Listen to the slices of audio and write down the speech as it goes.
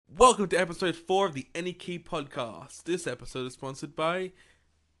Welcome to episode 4 of the AnyKey Podcast. This episode is sponsored by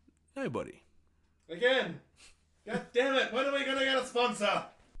nobody. Again! God damn it, when are we gonna get a sponsor?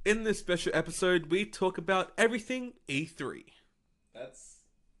 In this special episode, we talk about everything E3. That's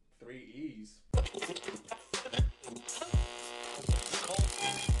 3 E's.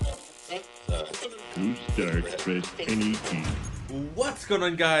 Who starts first? AnyKey. What's going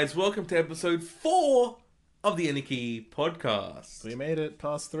on, guys? Welcome to episode 4 of the AnyKey Podcast. We made it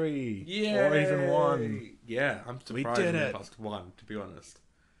past 3. Yeah. Or even 1. Yeah, I'm surprised We did we it. past 1, to be honest.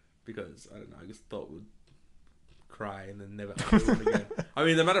 Because, I don't know, I just thought we'd cry and then never have to do it again. I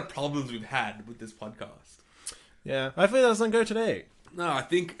mean, the amount of problems we've had with this podcast. Yeah, hopefully that doesn't go today. No, I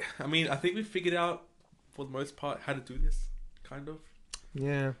think we figured out, for the most part, how to do this, kind of.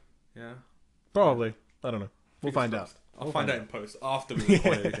 Yeah, Yeah. probably. I don't know. We'll Fingers find out. crossed. I'll find out in post, after we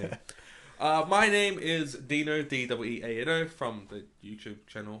record everything. My name is Dino, D-E-E-A-N-O, from the YouTube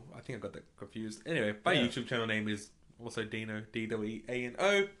channel. I think I got that confused. Anyway, my Yeah. YouTube channel name is also Dino,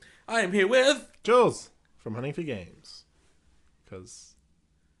 D-E-E-A-N-O. I am here with... Jules, from Hunting for Games. Because,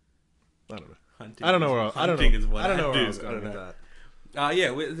 I don't know. Hunting. I don't know where I don't Hunting know. is what I don't know where do. I was going with that.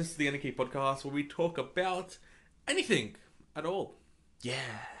 This is the AnyKey Podcast, where we talk about anything at all. Yeah.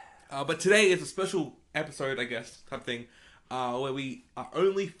 But today is a special episode, I guess, type thing, where we are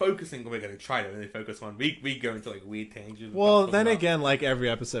only focusing, we're going to try to only focus on, we go into like weird tangents. Well, then again, like every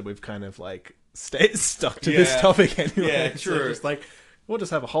episode, we've kind of like stayed stuck to this Yeah. topic anyway. Yeah, So true. just like, we'll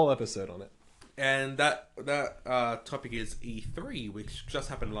just have a whole episode on it. And that topic is E3, which just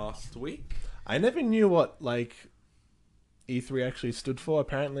happened last week. I never knew what like E3 actually stood for.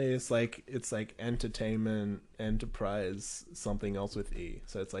 Apparently, it's like entertainment, enterprise, something else with E.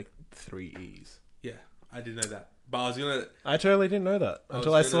 So it's like 3 E's. Yeah, I didn't know that. But I was going to... I totally didn't know that I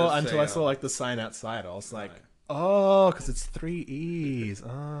until was I gonna saw say, like the sign outside. I was like, Right. oh, because it's 3 E's.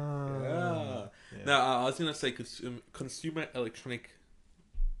 Oh. Yeah. Yeah. No, I was going to say consumer electronic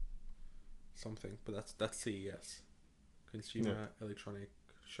something, but that's CES. Consumer Electronic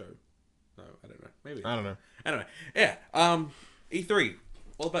Show. No, I don't know. Maybe. I don't know. Anyway, yeah. E3,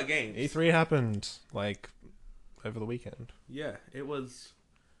 all about games. E3 happened like over the weekend. Yeah, it was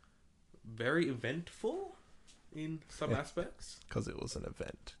very eventful in some aspects. Because it was an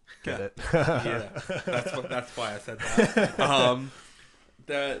event. Get it? Yeah, that's why I said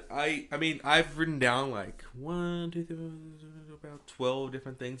that. I mean, I've written down like 1, 2, 3, about 12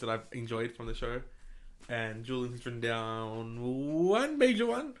 different things that I've enjoyed from the show, and Julian's written down one major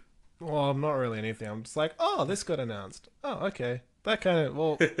one. Well, not really anything. I'm just like, oh, this got announced. Oh, okay. That kind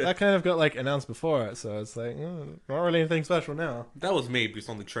of got like announced before it, so it's like, not really anything special now. That was me just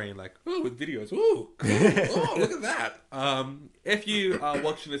on the train, like, ooh, with videos. Ooh, cool. Oh, look at that. If you are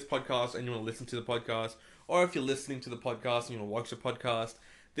watching this podcast and you want to listen to the podcast, or if you're listening to the podcast and you want to watch the podcast,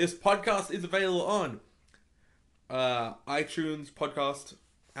 this podcast is available on iTunes podcast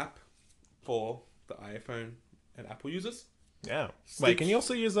app for the iPhone and Apple users. Yeah. Wait, can you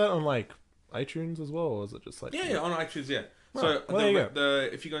also use that on like iTunes as well, or is it just like Yeah, on iTunes, yeah. Oh, So well, there you go.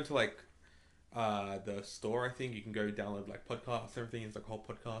 if you go into like the store, I think you can go download like podcasts, everything is like whole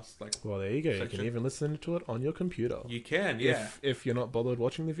podcast. Like, Well, there you go. You section. can even listen to it on your computer. you can, yeah. If you're not bothered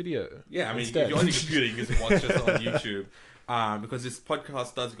watching the video. Yeah, I mean, instead. if you're on your computer, you can just watch us on YouTube. Because this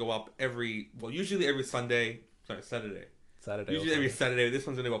podcast does go up usually every Saturday. Saturday. Usually every Saturday. This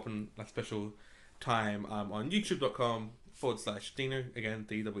one's going to go up on a special time on youtube.com/Dino. Again,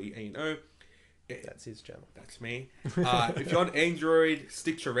 D-E-E-A-N-O. That's his channel. That's me. If you're on Android,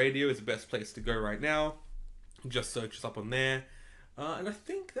 Stitcher Radio is the best place to go right now. Just search us up on there. And I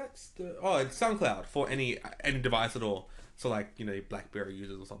think that's it's SoundCloud for any device at all. So like, BlackBerry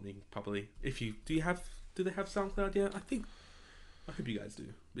users or something, probably. Do they have SoundCloud yet? I hope you guys do,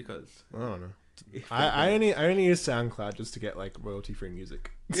 because I don't know. I only use SoundCloud just to get like royalty free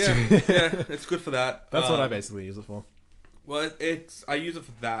music. yeah, it's good for that. That's what I basically use it for. Well, I use it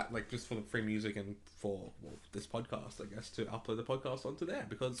for that, like just for the free music and for this podcast, I guess, to upload the podcast onto there.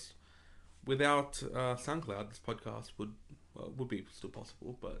 Because without SoundCloud, this podcast would be still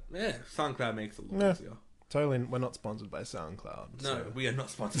possible. But yeah, SoundCloud makes it a lot easier. Totally, we're not sponsored by SoundCloud. No, so. we are not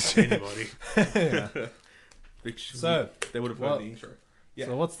sponsored by anybody. Yeah. They would have heard the intro. Yeah.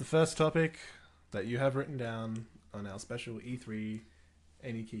 So what's the first topic that you have written down on our special E3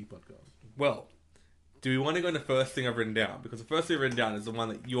 AnyKey podcast? Well, do we want to go into the first thing I've written down? Because the first thing I've written down is the one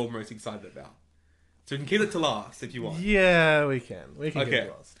that you're most excited about. So we can keep it to last if you want. Yeah, we can. We can Okay. get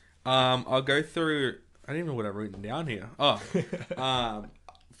it last. I'll go through... I don't even know what I've written down here. So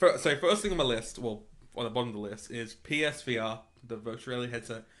first thing on my list, well, on the bottom of the list, is PSVR, the virtual reality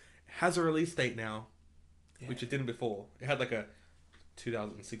headset, has a release date now, which it didn't before. It had like a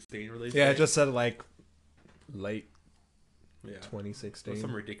 2016 release. Yeah, date. it just said like late yeah. 2016.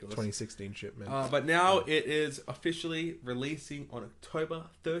 Some ridiculous. 2016 shipment. But now it is officially releasing on October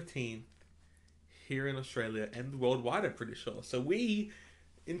 13th here in Australia and worldwide, I'm pretty sure. So we,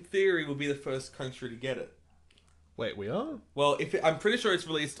 in theory, will be the first country to get it. Wait, we are? Well, I'm pretty sure it's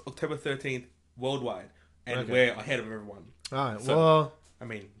released October 13th worldwide, and Okay. we're ahead of everyone. Alright, So- well, I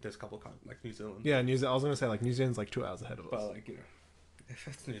mean, there's a couple of countries, like New Zealand. yeah, New Zealand. I was gonna say like New Zealand's like 2 hours ahead of us. But, like, you know,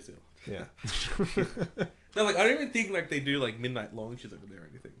 that's New Zealand. Yeah. No, like, I don't even think, like, they do, like, midnight launches over there or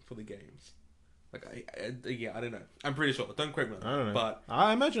anything for the games. Like, I don't know. I'm pretty sure. Don't quote me on that. I don't know. But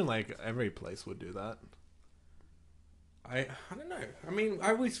I imagine like every place would do that. I don't know. I mean,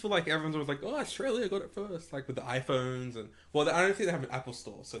 I always feel like everyone's always like, oh, Australia got it first. Like, with the iPhones and... Well, I don't think they have an Apple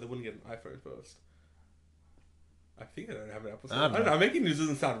store, so they wouldn't get an iPhone first. I think they don't have an Apple store. I don't know. I'm making New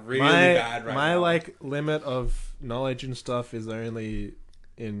Zealand sound really bad right now. My like limit of knowledge and stuff is only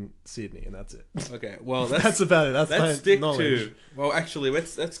in Sydney, and that's it. Okay, well, That's about it. That's let's my stick knowledge. to... Well, actually,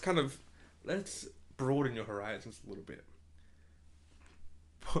 let's broaden your horizons a little bit.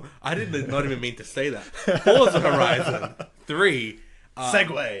 I did not even mean to say that. Forza Horizon 3.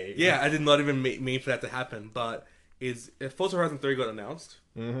 Segue. Yeah, I did not even mean for that to happen. But Forza Horizon 3 got announced?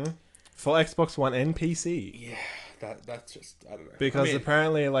 Mm-hmm. For Xbox One and PC. Yeah, that's just, I don't know. Because I mean,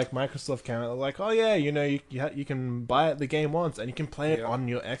 apparently, like, Microsoft came out like, oh yeah, you know, you can buy the game once and you can play it on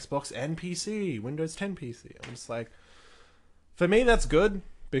your Xbox and PC, Windows 10 PC. I'm just like, for me, that's good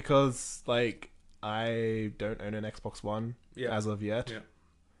because, like, I don't own an Xbox One as of yet. Yeah.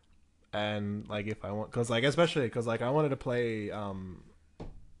 And, like, if I want, because, like, especially because, like, I wanted to play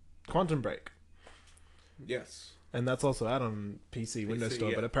Quantum Break. Yes. And that's also out on PC Windows Store,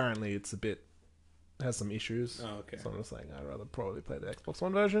 yeah. but apparently it's has some issues. Oh, okay. So I'm just like, I'd rather probably play the Xbox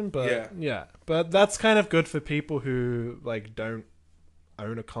One version, but Yeah. But that's kind of good for people who like don't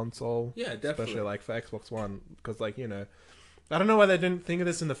own a console. Yeah, definitely. Especially like for Xbox One, because like, you know, I don't know why they didn't think of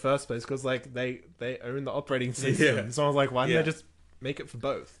this in the first place, because like they own the operating system. Yeah. So I was like, why didn't Yeah. they just make it for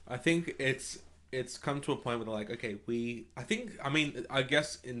both? I think it's come to a point where they're like, okay, I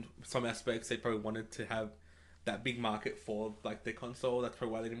guess in some aspects they probably wanted to have that big market for like the console. That's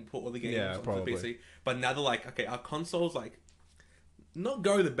probably why they didn't put all the games on probably. the PC. But now they're like, okay, our consoles like not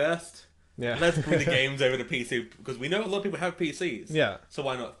go the best. Yeah. Let's bring the games over to PC because we know a lot of people have PCs. Yeah. So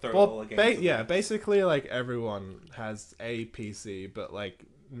why not throw all the games? Basically like everyone has a PC, but like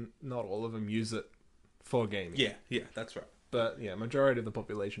not all of them use it for gaming. Yeah, that's right. But yeah, majority of the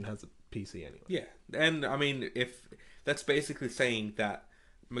population has a PC anyway. Yeah, and I mean, if that's basically saying that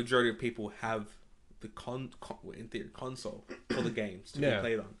majority of people have the in theory console for the games to be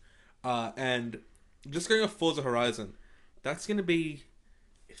played on, and just going off Forza Horizon, that's going to be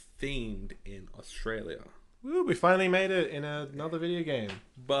themed in Australia. Woo, we finally made it in another video game.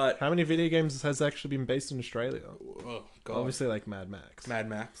 But How many video games has actually been based in Australia? oh god, Obviously, like Mad Max. Mad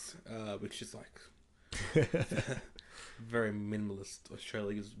Max, which is like very minimalist.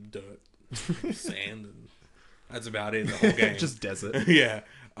 Australia's dirt, sand, and that's about it. The whole game, Just desert. yeah.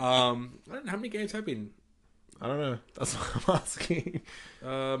 I don't know how many games have been. I don't know. That's what I'm asking.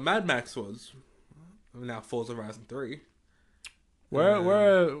 Mad Max was now Forza Horizon 3. Where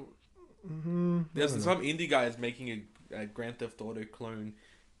There's some indie guys making a Grand Theft Auto clone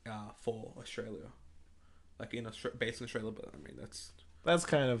for Australia, like based in Australia. But I mean, that's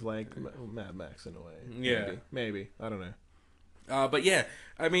kind of like Mad Max in a way. Yeah. Maybe. I don't know. but yeah,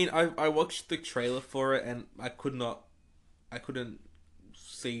 I mean, I watched the trailer for it and I couldn't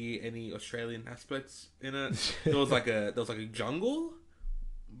see any Australian aspects in it. There was like a jungle.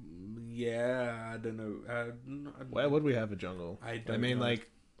 Yeah, I don't know. Where would we have a jungle? I mean, know. like,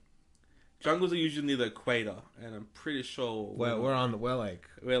 jungles are usually near the equator, and I'm pretty sure we're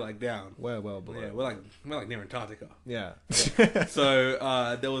like down. We're well below. Yeah, we're like near Antarctica. Yeah.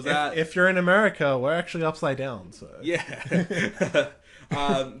 So there was that. If you're in America, we're actually upside down. So Yeah.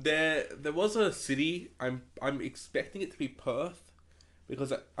 There was a city. I'm expecting it to be Perth,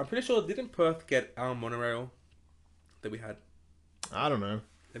 because I'm pretty sure didn't Perth get our monorail that we had? I don't know.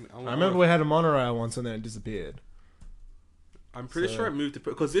 I remember we had a monorail once and then it disappeared. I'm pretty sure it moved to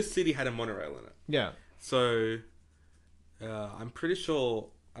Perth because this city had a monorail in it. Yeah. So I'm pretty sure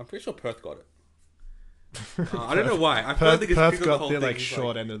Perth got it. I don't know why. I feel like they Perth just got whole the thing. like It's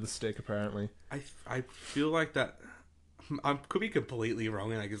short end of the stick apparently. I feel like that. I could be completely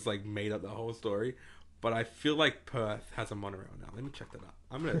wrong and I just like made up the whole story, but I feel like Perth has a monorail now. Let me check that out.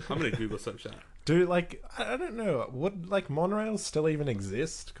 I'm gonna Google search that. Dude, like I don't know, would like monorails still even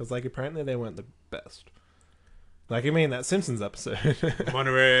exist? Because like apparently they weren't the best. Like I mean that Simpsons episode.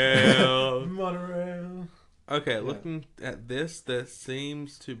 Monorail. Monorail. Okay, looking at this, there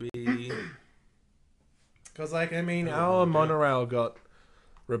seems to be... Because, like, I mean, our monorail got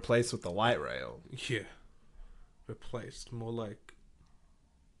replaced with the light rail. Yeah. Replaced. More like...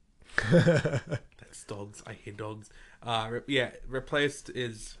 That's dogs. I hear dogs. Replaced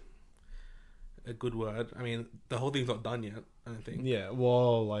is a good word. I mean, the whole thing's not done yet, I don't think. Yeah,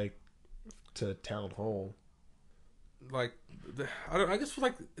 well, like, to Town Hall. Like, I just feel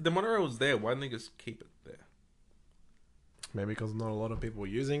like the monorail was there. Why didn't they just keep it there? Maybe because not a lot of people were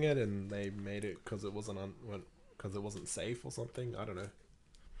using it, and they made it because it wasn't safe or something. I don't know.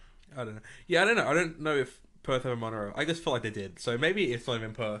 Yeah, I don't know. I don't know if Perth have a monorail. I just feel like they did. So maybe it's not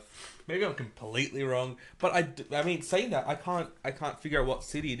even Perth. Maybe I'm completely wrong. But I mean, saying that, I can't figure out what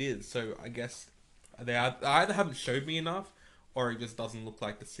city it is. So I guess they either haven't showed me enough, or it just doesn't look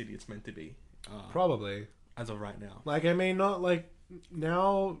like the city it's meant to be. Probably. As of right now. Like, I mean, not like...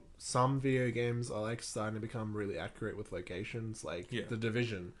 Now, some video games are, like, starting to become really accurate with locations. Like, The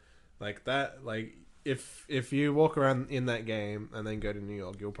Division. Like, that... Like, if you walk around in that game and then go to New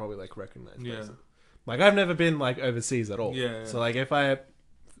York, you'll probably, like, recognize places. Like, I've never been, like, overseas at all. Yeah. So, like, if I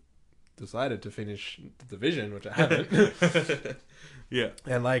decided to finish The Division, which I haven't... Yeah.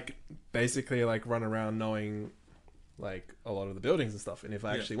 And, like, basically, like, run around knowing, like, a lot of the buildings and stuff. And if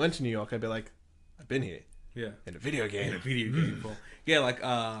I actually went to New York, I'd be like, I've been here. Yeah. In a video game. Yeah, like,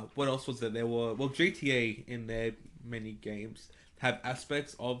 what else was there? There were... Well, GTA, in their many games, have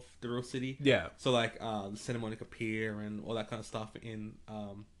aspects of the real city. Yeah. So, like, the Santa Monica Pier and all that kind of stuff in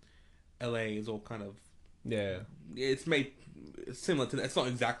LA is all kind of... Yeah. It's made similar to that. It's not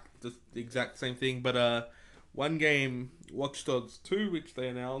the exact same thing, but one game, Watch Dogs 2, which they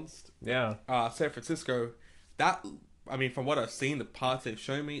announced... Yeah. San Francisco, that... I mean, from what I've seen, the parts they've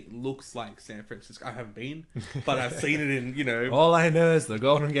shown me looks like San Francisco. I haven't been, but I've seen it in, you know... All I know is the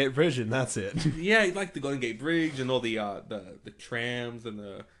Golden Gate Bridge, and that's it. Yeah, like the Golden Gate Bridge and all the trams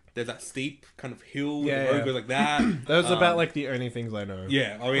and there's that steep kind of hill with the road goes like that. Those are about, like, the only things I know.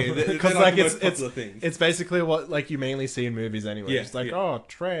 Yeah, I mean... Because, like it's basically what, like, you mainly see in movies anyway. Yeah, it's like, oh,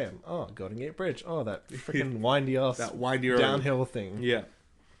 tram. Oh, Golden Gate Bridge. Oh, that freaking windy-ass that windy road. downhill thing. Yeah.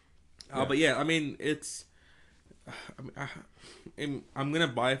 But yeah, I mean, it's... I'm gonna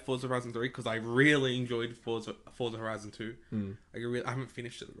buy Forza Horizon 3 because I really enjoyed Forza Horizon 2. I haven't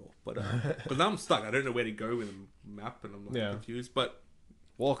finished it at all, but because now I'm stuck. I don't know where to go with the map, and I'm like confused. But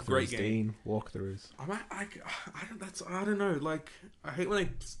Walkthroughs, Dean. Walkthroughs. I don't know. Like, I hate when I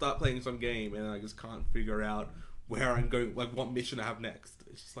start playing some game and I just can't figure out where I'm going, like what mission I have next.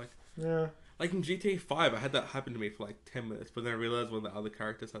 It's just like Like in GTA 5, I had that happen to me for like 10 minutes, but then I realized one of the other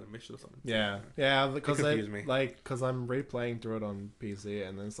characters had a mission or something. Yeah, because me. Because I'm replaying through it on PC,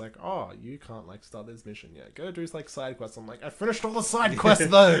 and then it's like, oh, you can't like start this mission yet. Go do like side quests. I'm like, I finished all the side quests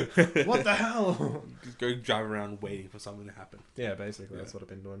though. What the hell? Just go drive around waiting for something to happen. Yeah, basically that's what I've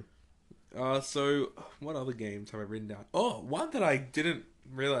been doing. So what other games have I written down? Oh, one that I didn't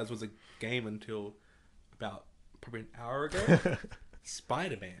realize was a game until about probably an hour ago.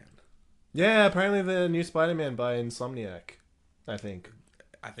 Spider-Man. Yeah, apparently the new Spider-Man by Insomniac. I think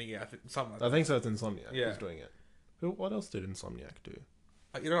something like that. I think so. It's Insomniac who's doing it. What else did Insomniac do?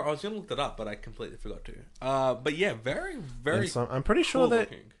 You know, I was gonna look that up, but I completely forgot to. But yeah, very, very. I'm pretty sure cool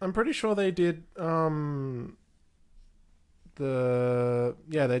that looking. I'm pretty sure they did. They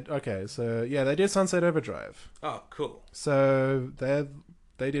did Sunset Overdrive. Oh, cool. So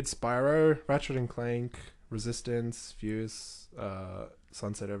they did Spyro, Ratchet and Clank, Resistance, Fuse,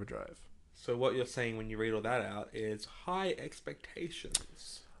 Sunset Overdrive. So what you're saying when you read all that out is high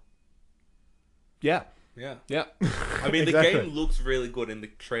expectations. Yeah. Yeah. Yeah. I mean, Exactly. The game looks really good in the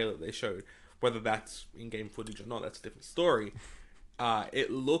trailer they showed. Whether that's in-game footage or not, that's a different story.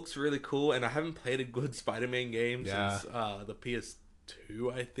 It looks really cool, and I haven't played a good Spider-Man game since the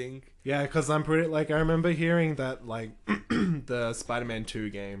PS2, I think. Yeah, because I remember hearing that, like, the Spider-Man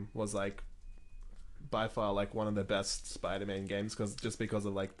 2 game was, like, by far, like, one of the best Spider-Man games, because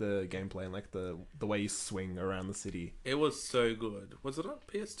of, like, the gameplay and, like, the way you swing around the city. It was so good. Was it on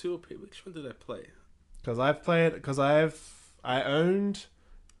PS2 or which one did I play? I owned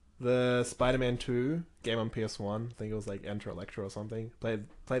the Spider-Man 2 game on PS1. I think it was, like, Enter Electra or something. Played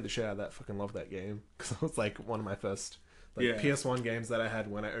the shit out of that. Fucking loved that game. Because it was, like, one of my first PS1 games that I had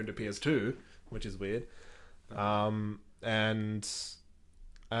when I owned a PS2, which is weird. And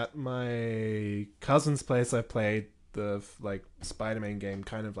at my cousin's place, I played the like Spider-Man game,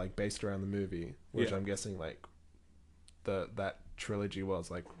 kind of like based around the movie, which I'm guessing like that trilogy was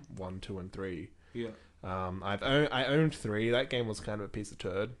like 1, 2, and 3. Yeah. I owned 3. That game was kind of a piece of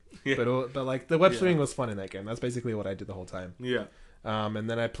turd. Yeah. But like the web swinging was fun in that game. That's basically what I did the whole time. Yeah. And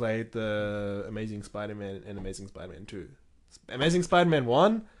then I played the Amazing Spider-Man and Amazing Spider-Man 2. Amazing Spider-Man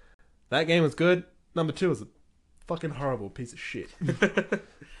 1, that game was good. Number 2 was a fucking horrible piece of shit.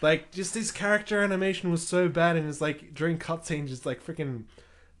 Like, just his character animation was so bad, and it's like, during cutscenes, just like freaking...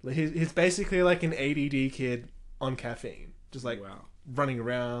 He's basically like an ADD kid on caffeine. Just like running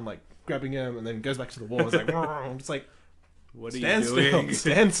around, like grabbing him, and then goes back to the wall. It's like, I'm just like, what are you doing?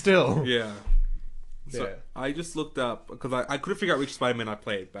 Stand still. Yeah. So Yeah. I just looked up because I couldn't figure out which Spider-Man I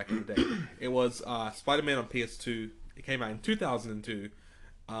played back in the day. It was Spider-Man on PS2. It came out in 2002.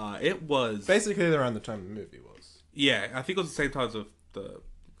 It was Basically around the time the movie was. Yeah, I think it was the same time as the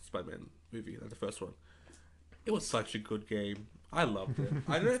Spider-Man movie, like the first one. It was such a good game. I loved it.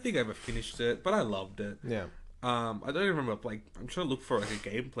 I don't think I ever finished it, but I loved it. Yeah. I don't even remember, like, I'm trying to look for like a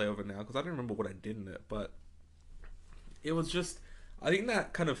gameplay of it now because I don't remember what I did in it, but it was just, I think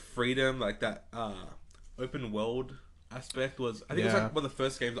that kind of freedom, like that open world aspect was, I think it was like one of the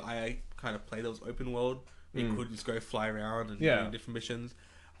first games that I kind of played that was open world. You could just go fly around and do different missions.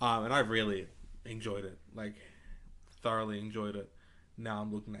 And I really enjoyed it, like thoroughly enjoyed it. Now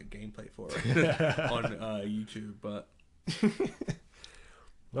I'm looking at gameplay for it on YouTube, but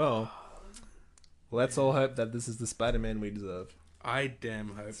well, let's all hope that this is the Spider-Man we deserve. I damn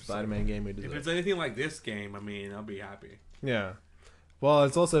hope Spider-Man game we deserve. If it's anything like this game, I mean, I'll be happy. Yeah. Well,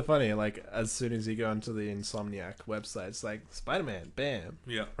 it's also funny, like, as soon as you go onto the Insomniac website, it's like, Spider-Man, bam.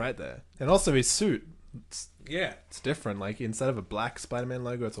 Yeah. Right there. And also his suit. Yeah. It's different. Like, instead of a black Spider-Man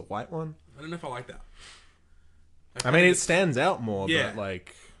logo, it's a white one. I don't know if I like that. I mean, it stands out more, Yeah. but,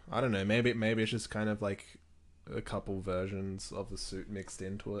 like, I don't know. Maybe it's just kind of, like, a couple versions of the suit mixed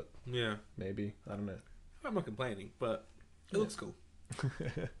into it. Yeah. Maybe. I don't know. I'm not complaining, but it looks cool.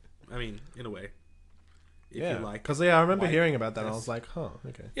 I mean, in a way. If yeah. you like. Because, I remember white, hearing about that, and I yes. was like, huh,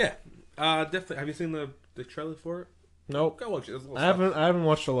 okay. Yeah. Definitely. Have you seen the trailer for it? Nope. Go watch it. There's a lot I of stuff. haven't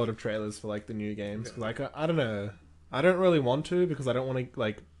watched a lot of trailers for like the new games. Yeah. Like I don't know, I don't really want to because I don't want to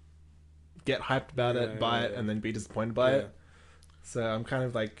like get hyped about it, buy it, and then be disappointed by it. So I'm kind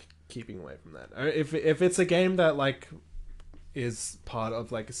of like keeping away from that. If it's a game that like is part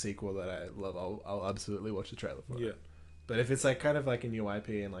of like a sequel that I love, I'll absolutely watch the trailer for it. But if it's like kind of like a new IP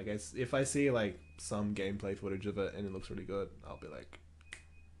and like if I see like some gameplay footage of it and it looks really good, I'll be like,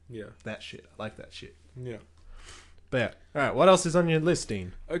 Yeah. that shit. I like that shit. Yeah. But yeah. All right. What else is on your list,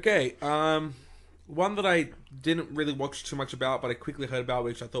 Dean? Okay, one that I didn't really watch too much about, but I quickly heard about,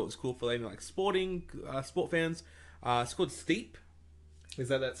 which I thought was cool for any like sport fans. It's called Steep. Is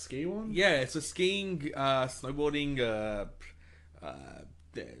that ski one? Yeah, it's a skiing, snowboarding,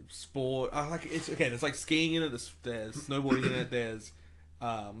 sport. Like it's okay. There's like skiing in it. There's snowboarding in it. There's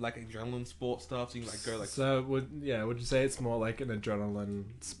like adrenaline sport stuff. So you can like go like. So would you say it's more like an adrenaline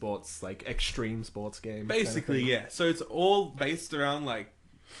sports, like extreme sports game? Basically, kind of yeah. So it's all based around like,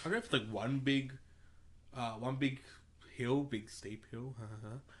 I don't know if it's like one big hill, big steep hill.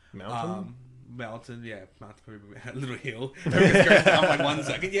 Mountain. Mountain, yeah, mountain, probably a little hill. Everything goes down like 1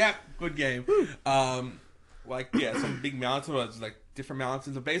 second. Yeah, good game. Like yeah, some big mountain or it's like different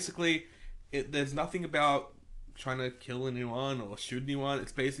mountains. And basically, there's nothing about trying to kill anyone or shoot anyone.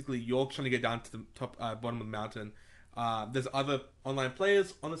 It's basically you're trying to get down to the top, bottom of the mountain. There's other online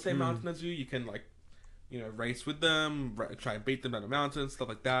players on the same mountain as you. You can like, race with them, try and beat them down the mountain, stuff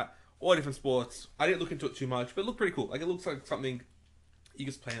like that. All different sports. I didn't look into it too much, but it looked pretty cool. Like it looks like something you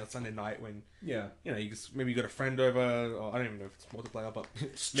just play on a Sunday night when you just maybe you got a friend over, or I don't even know if it's multiplayer, but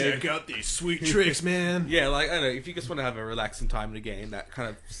check out these sweet tricks, man. Yeah, like I don't know, if you just want to have a relaxing time in a game, that kind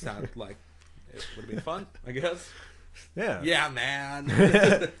of sounds like it would have been fun, I guess. Yeah. Yeah, man.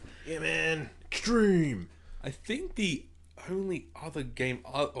 Yeah, man. Extreme. I think the only other game,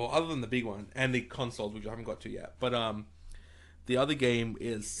 or other than the big one and the consoles, which I haven't got to yet, but the other game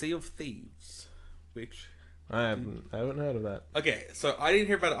is Sea of Thieves, which I haven't heard of that. Okay, so I didn't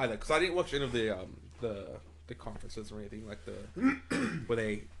hear about it either because I didn't watch any of the conferences or anything like where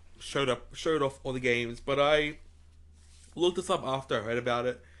they showed off all the games. But I looked this up after I heard about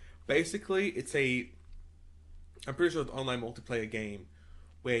it. Basically, I'm pretty sure it's an online multiplayer game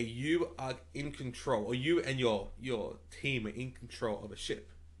where you are in control, or you and your team are in control of a ship.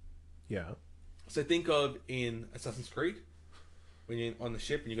 Yeah. So think of in Assassin's Creed when you're on the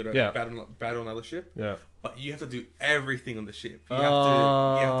ship and you got to battle another ship. Yeah. But you have to do everything on the ship. You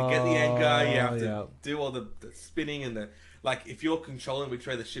have to get the anchor. You have to do all the spinning and like if you're controlling which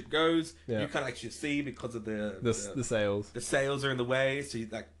way the ship goes, you can't actually see because of the sails. The sails are in the way, so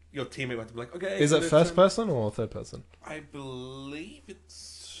your teammate has to be like, okay. Is it first person or third person? I believe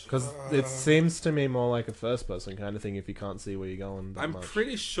it's because it seems to me more like a first person kind of thing if you can't see where you're going. I'm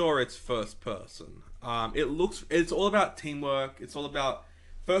pretty sure it's first person. It's all about teamwork. It's all about,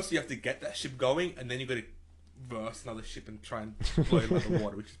 first you have to get that ship going, and then you got to verse another ship and try and blow it out of the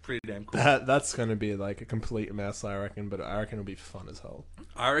water, which is pretty damn cool. That's going to be like a complete mess, I reckon, but I reckon it'll be fun as hell.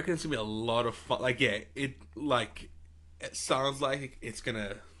 I reckon it's gonna be a lot of fun. It sounds like it's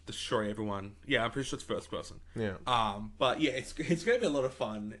gonna destroy everyone. Yeah, I'm pretty sure it's first person. Yeah. But yeah, it's gonna be a lot of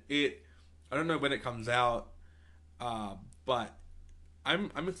fun. I don't know when it comes out, but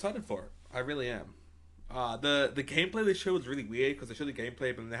I'm excited for it. I really am. The gameplay they showed was really weird because they showed the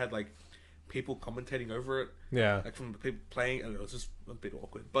gameplay, but then they had like people commentating over it. Yeah. Like from the people playing, and it was just a bit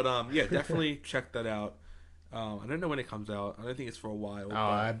awkward. But yeah, definitely check that out. I don't know when it comes out. I don't think it's for a while.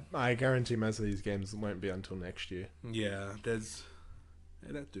 Oh, I guarantee most of these games won't be until next year. Yeah, there's...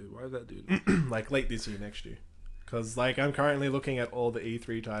 Hey, that dude. Why is that dude? Like, late this year, next year. Because, like, I'm currently looking at all the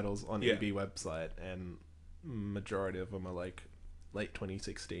E3 titles on EB website, and majority of them are, like, late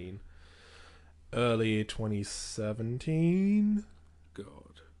 2016. Early 2017. God.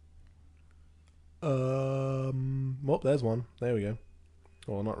 Well, there's one. There we go.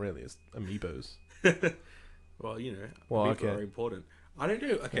 Well, not really. It's Amiibos. Well, you know, okay. Are important. I don't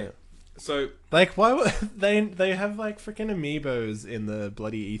know. Okay, Yeah. so like, why would they have like freaking Amiibos in the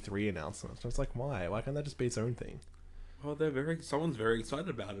bloody E3 announcements? I was like, why? Why can't that just be its own thing? well, someone's very excited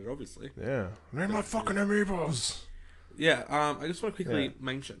about it. Obviously, Yeah, they're my fucking Amiibos. yeah. I just want to quickly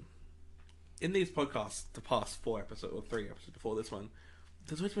mention in these podcasts, the past 4 episodes or 3 episodes before this one,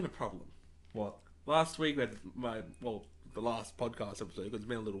 there's always been a problem. What? Last week we had the last podcast episode, because it's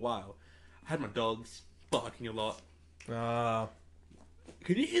been a little while. I had my dogs barking a lot.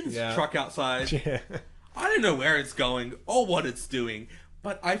 Can you hear this truck outside? Yeah. I don't know where it's going or what it's doing,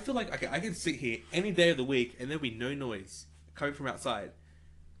 but I feel like I can sit here any day of the week and there'll be no noise coming from outside.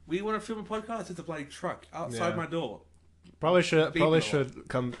 We want to film a podcast. It's a bloody truck outside my door. Probably should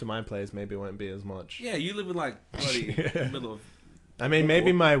come to my place. Maybe it won't be as much. Yeah, you live in like bloody middle of. I mean,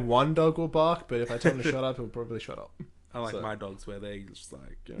 maybe my one dog will bark, but if I tell him to shut up, he'll probably shut up. I like my dogs where they just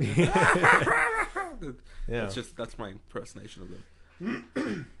like. Yeah. That's my impersonation of them.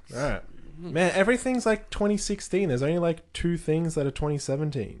 Alright. Man, everything's like 2016. There's only like 2 things that are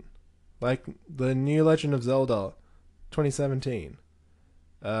 2017. Like the new Legend of Zelda, 2017.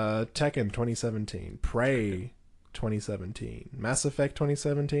 Tekken 2017. Prey 2017. Mass Effect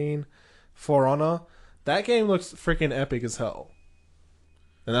 2017. For Honor. That game looks freaking epic as hell.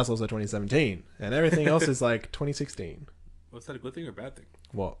 And that's also 2017. And everything else is like 2016. Was that a good thing or a bad thing?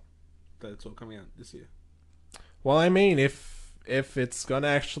 What? That it's all coming out this year. Well, I mean, if it's gonna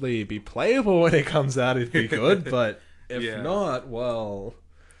actually be playable when it comes out, it'd be good. But if not, well,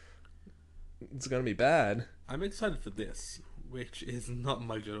 it's gonna be bad. I'm excited for this, which is not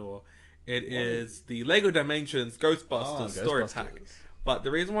much at all. It is the Lego Dimensions Ghostbusters story pack. But the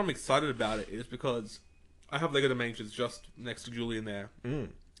reason why I'm excited about it is because I have Lego Dimensions just next to Julian there,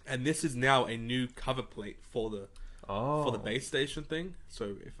 and this is now a new cover plate for the base station thing.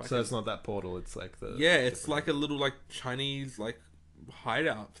 So it's not that portal. It's like it's like a little like Chinese like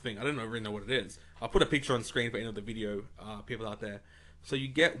hideout thing. I don't really know what it is. I'll put a picture on screen for any of the video people out there. So you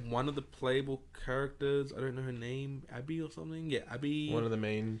get one of the playable characters. I don't know her name, Abby or something. Yeah, Abby. One of the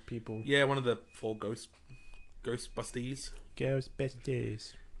main people. Yeah, one of the 4 Ghostbusties.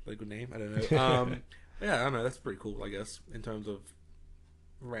 Ghostbusters. Very good name. I don't know. Yeah, I don't know. That's pretty cool, I guess, in terms of...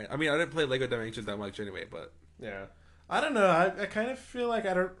 I mean, I don't play Lego Dimensions that much anyway, but... Yeah. I don't know. I kind of feel like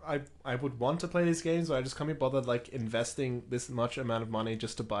I would want to play these games, but I just can't be bothered, like, investing this much amount of money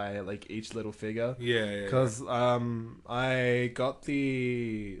just to buy, like, each little figure. Yeah. Because, I got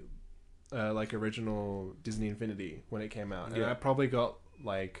the, like, original Disney Infinity when it came out. And I probably got,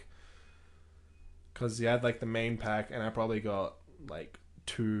 like... Because you had, like, the main pack, and I probably got, like...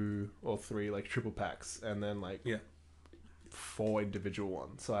 2 or 3 like triple packs, and then like 4 individual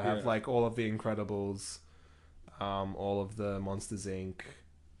ones. So I have like all of the Incredibles, all of the Monsters Inc.,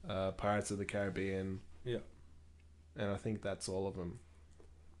 Pirates of the Caribbean, and I think that's all of them.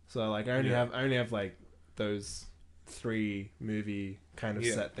 So like I only have like those 3 movie kind of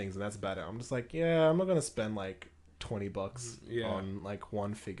set things, and that's about it. I'm just like, I'm not gonna spend like $20 on like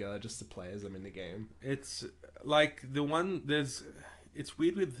one figure just to play as them in the game. It's like it's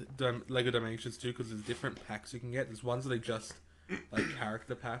weird with Lego Dimensions too, because there's different packs you can get. There's ones that are just like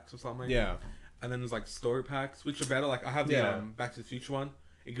character packs or something. Yeah. And then there's like story packs, which are better. Like I have the Back to the Future one.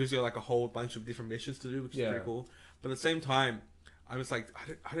 It gives you like a whole bunch of different missions to do, which is pretty cool. But at the same time, I'm just like,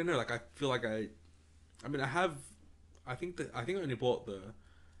 I don't know. Like I feel like I think I only bought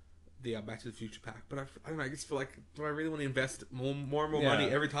the Back to the Future pack, but I don't know. I just feel like, do I really want to invest more and more Yeah. money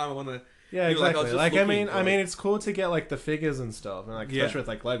every time I want to? Yeah, You know, like, I exactly. was just Like, I looking mean, for, it's cool to get like the figures and stuff, and like Yeah. especially with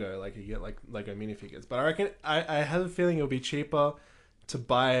like Lego, like you get like Lego minifigures. But I reckon I have a feeling it'll be cheaper to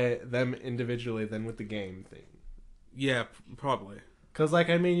buy them individually than with the game thing. Yeah, probably. Because like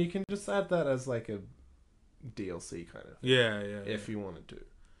I mean, you can just add that as like a DLC kind of thing Yeah. if you wanted to.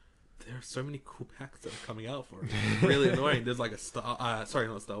 There are so many cool packs that are coming out for it. It's really annoying. There's like a sorry,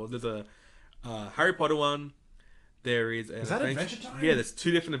 not Star Wars. There's a Harry Potter one. There is that Adventure Time? Yeah, there's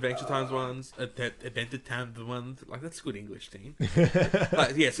 2 different Adventure Times ones. Adventure Time ones. Like, that's good English, team.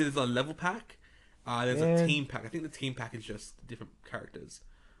 Like, yeah, so there's a level pack. There's a team pack. I think the team pack is just different characters.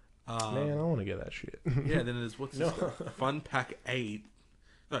 Man, I want to get that shit. Yeah, then there's what's this? Fun Pack 8.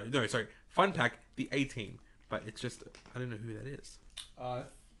 No, sorry. Fun Pack, the A team. But it's just, I don't know who that is. The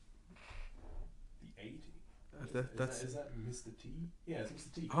 80. Is that Mr. T? Yeah, it's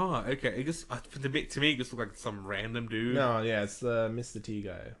Mr. T. Oh, okay. It just to me, it just looked like some random dude. No, yeah, it's Mr. T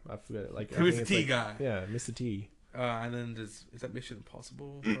guy. I forget. Like Who I is think the it's T guy? Yeah, Mr. T. And then is that Mission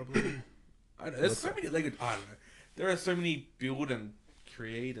Impossible? Probably. I don't know. There's so many Lego. I don't know. There are so many build and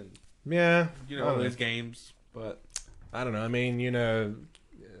create and Yeah, all those games. But I don't know. I mean,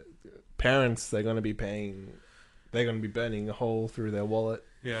 parents they're going to be paying. They're going to be burning a hole through their wallet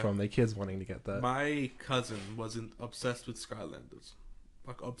from their kids wanting to get that. My cousin wasn't obsessed with Skylanders.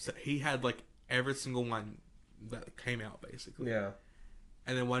 Like he had like every single one that came out basically. Yeah.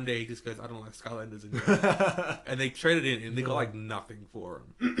 And then one day he just goes, I don't like Skylanders anymore. And they traded in and they got like nothing for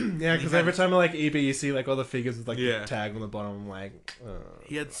him. Yeah, because every time I like eBay, you see like all the figures with like Yeah. the tag on the bottom. I'm like,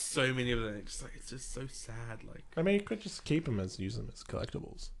 He had so many of them. It's just so sad. Like, I mean, you could just keep them use them as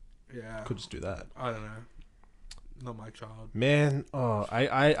collectibles. yeah, Could just do that. I don't know. Not my child. Man,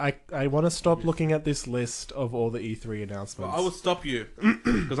 I want to stop looking at this list of all the E3 announcements. Well, I will stop you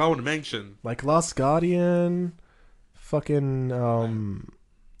because I want to mention Like Last Guardian, fucking I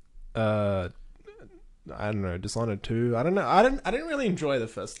don't know, Dishonored 2. I don't know. I didn't really enjoy the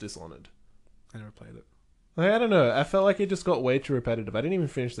first Dishonored. I never played it. Like, I don't know. I felt like it just got way too repetitive. I didn't even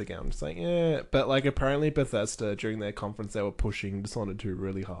finish the game. I'm just like, yeah. But like apparently Bethesda during their conference they were pushing Dishonored 2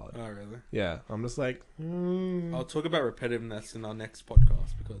 really hard. Oh, really? Yeah. I'm just like, I'll talk about repetitiveness in our next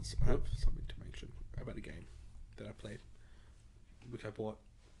podcast because I have something to mention about a game that I played, which I bought.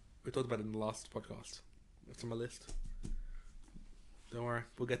 We talked about it in the last podcast. It's on my list. Don't worry,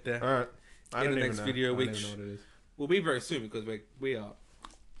 we'll get there. all right. I In don't the even next know. video, I don't which even know what it is. will be very soon because we are.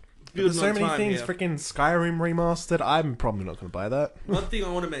 There's so building on many time things. here. Freaking Skyrim remastered. I'm probably not going to buy that. One thing I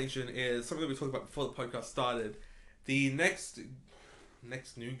want to mention is something that we talked about before the podcast started. The next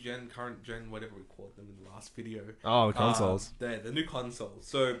new gen, current gen, whatever we called them in the last video. Oh, consoles. The new consoles.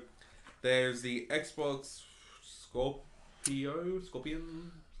 So there's the Xbox Scorpion,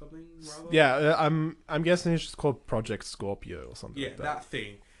 something rather. Yeah, I'm guessing it's just called Project Scorpio or something. Yeah, like that. that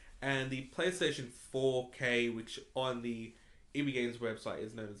thing. And the PlayStation 4K, which on the EB Games website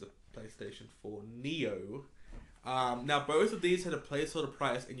is known as the PlayStation 4 Neo. Now, both of these had a placeholder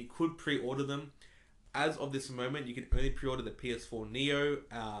price, and you could pre-order them. As of this moment, you can only pre-order the PS4 Neo,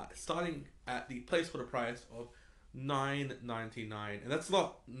 starting at the placeholder price of $9.99, and that's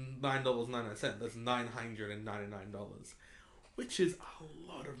not $9.99. That's $999, which is a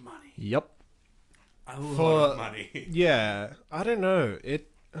lot of money. Yep. A lot of money. Yeah, I don't know.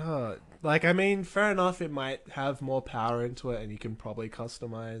 Like, I mean, fair enough, it might have more power into it, and you can probably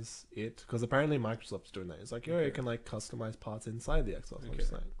customize it, because apparently Microsoft's doing that. It's like, you can, like, customize parts inside the Xbox. I'm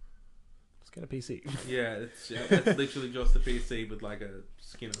just like, let's get a PC. Yeah, that's literally just a PC with, like, a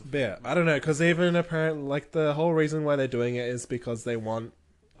skin of... But yeah, I don't know, because even apparently, like, the whole reason why they're doing it is because they want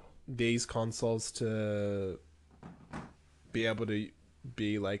these consoles to be able to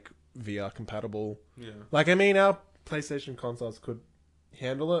be, like, VR compatible. Yeah. Like, I mean, our PlayStation consoles could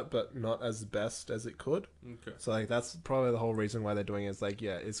handle it, but not as best as it could. Okay. So like that's probably the whole reason why they're doing it. Is like,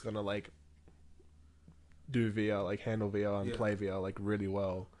 yeah, it's gonna like do VR, like handle VR and play VR like really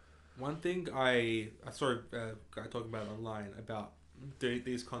well. One thing I saw a guy talking about online about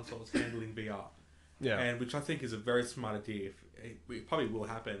these consoles handling VR, and which I think is a very smart idea. It probably will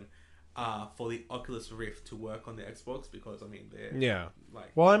happen for the Oculus Rift to work on the Xbox, because I mean they're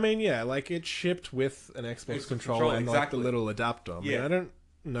like, well, I mean, yeah, like it shipped with an Xbox controller and like the little adapter. I mean, I don't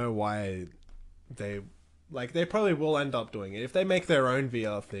know why they probably will end up doing it if they make their own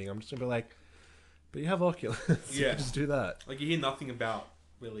VR thing. I'm just gonna be like, but you have Oculus, just do that. Like you hear nothing about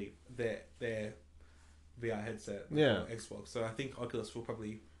really their VR headset for Xbox. So I think Oculus will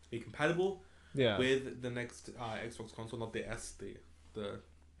probably be compatible with the next Xbox console, not the S, the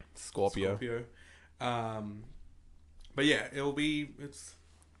Scorpio. But yeah, it's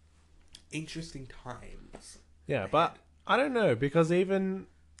interesting times. Yeah, but I don't know because even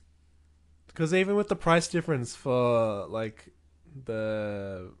with the price difference for like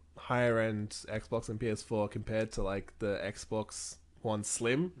the higher end Xbox and PS4 compared to like the Xbox One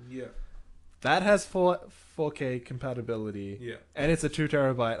Slim, Yeah. that has 4K compatibility. Yeah. And it's a 2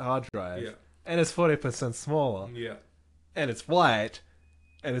 terabyte hard drive. Yeah. And it's 40% smaller. Yeah. And it's white.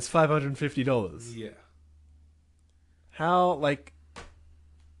 And it's $550. Yeah.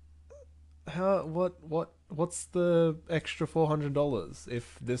 What's the extra $400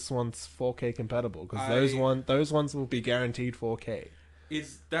 if this one's 4K compatible? Because those ones will be guaranteed 4K.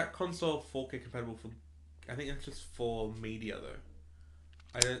 Is that console 4K compatible for? I think it's just for media though.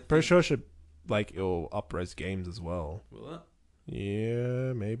 I don't. Pretty sure it should it'll up-res games as well. Will it?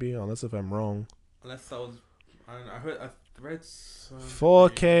 Yeah, maybe. Unless if I'm wrong. Unless that was. I don't know. I read.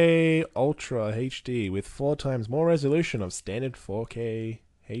 4K Ultra HD with 4 times more resolution of standard 4K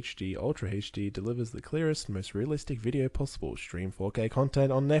HD. Ultra HD delivers the clearest, most realistic video possible. Stream 4K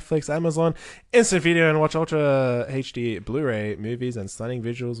content on Netflix, Amazon, Instant Video, and watch Ultra HD Blu-ray movies and stunning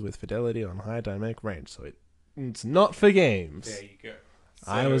visuals with fidelity on high dynamic range. So it's not for games. There you go.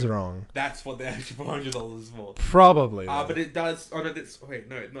 So I was wrong. That's what the extra $400 is for. Probably. But it does. Oh no, wait,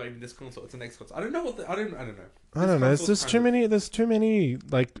 no, not even this console. It's the next console. I don't know what. I don't know. I don't know. There's too many. There's too many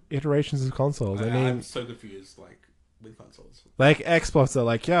iterations of consoles. I mean, I'm so confused. With consoles. Xbox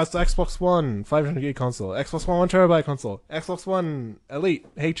are it's the Xbox One 500 gig console, Xbox One 1 terabyte console, Xbox One Elite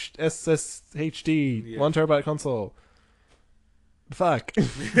SSHD 1 terabyte console. Fuck.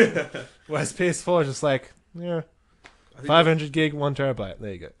 Whereas PS4 is just 500 gig 1 terabyte.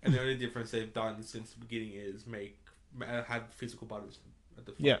 There you go. And the only difference they've done since the beginning is have physical buttons at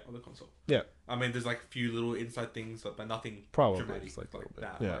the front of the console. Yeah. I mean, there's a few little inside things, but nothing probably dramatic like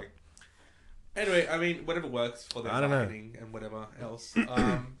that. Yeah. Anyway, I mean, whatever works for their marketing and whatever else. Do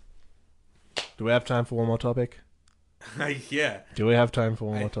we have time for one more topic? Yeah. Do we have time for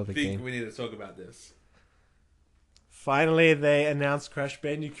one more topic? I think we need to talk about this. Finally, they announced Crash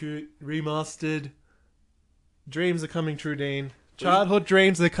Bandicoot Remastered. Dreams are coming true, Dean. Childhood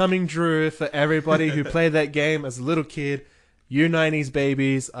dreams are coming true for everybody who played that game as a little kid. You 90s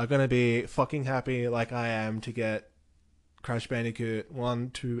babies are going to be fucking happy like I am to get Crash Bandicoot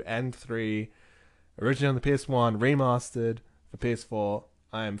 1, 2, and 3. Originally on the PS1, remastered for PS4.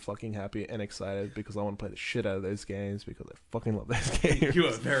 I am fucking happy and excited because I want to play the shit out of those games because I fucking love those games. You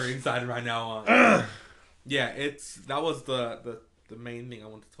are very excited right now. Yeah, that was the main thing I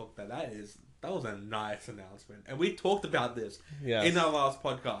want to talk about. That was a nice announcement. And we talked about this in our last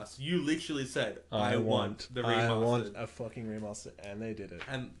podcast. You literally said, I want the remastered. I want a fucking remaster. And they did it.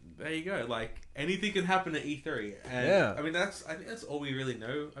 And there you go. Anything can happen at E3. And yeah. I mean, I think that's all we really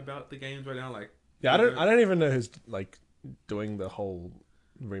know about the games right now. I don't even know who's, doing the whole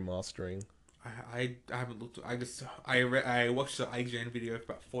remastering. I haven't looked. I watched the IGN video for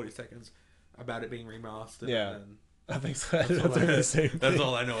about 40 seconds about it being remastered. Yeah. And I think so. That's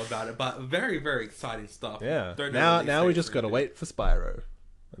all I know about it. But very, very exciting stuff. Yeah. Now we just got to wait for Spyro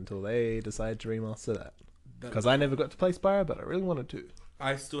until they decide to remaster that. Because I never got to play Spyro, but I really wanted to.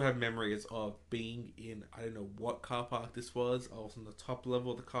 I still have memories of being in, I don't know what car park this was. I was on the top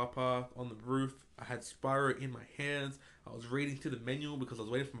level of the car park, on the roof. I had Spyro in my hands. I was reading to the menu because I was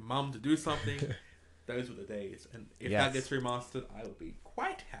waiting for my mum to do something. Those were the days. And if that gets remastered, I will be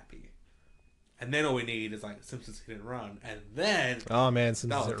quite happy. And then all we need is Simpsons Hit and Run. And then... Oh man,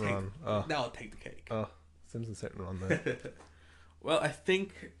 Simpsons Hit and Run. That'll take the cake. Oh, Simpsons Hit and Run though. Well, I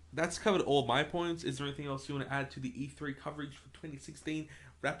think that's covered all my points. Is there anything else you want to add to the E3 coverage for 2016?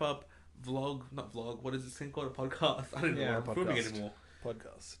 Wrap up, vlog, not vlog, what is this thing called? A podcast? I don't know. I'm filming anymore.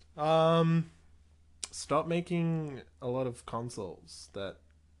 Podcast. Stop making a lot of consoles that...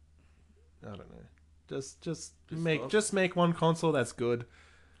 I don't know. Just make one console that's good.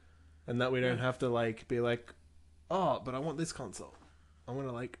 And that we don't have to be oh, but I want this console. I want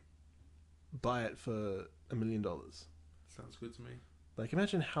to buy it for $1 million. Sounds good to me.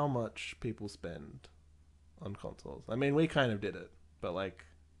 Imagine how much people spend on consoles. I mean, we kind of did it, but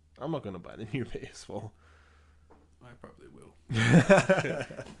I'm not gonna buy the new PS4. I probably will.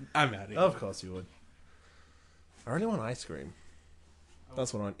 I'm out of here. Of course you would. I really want ice cream.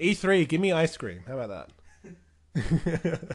 That's what I want. E3, give me ice cream. How about that?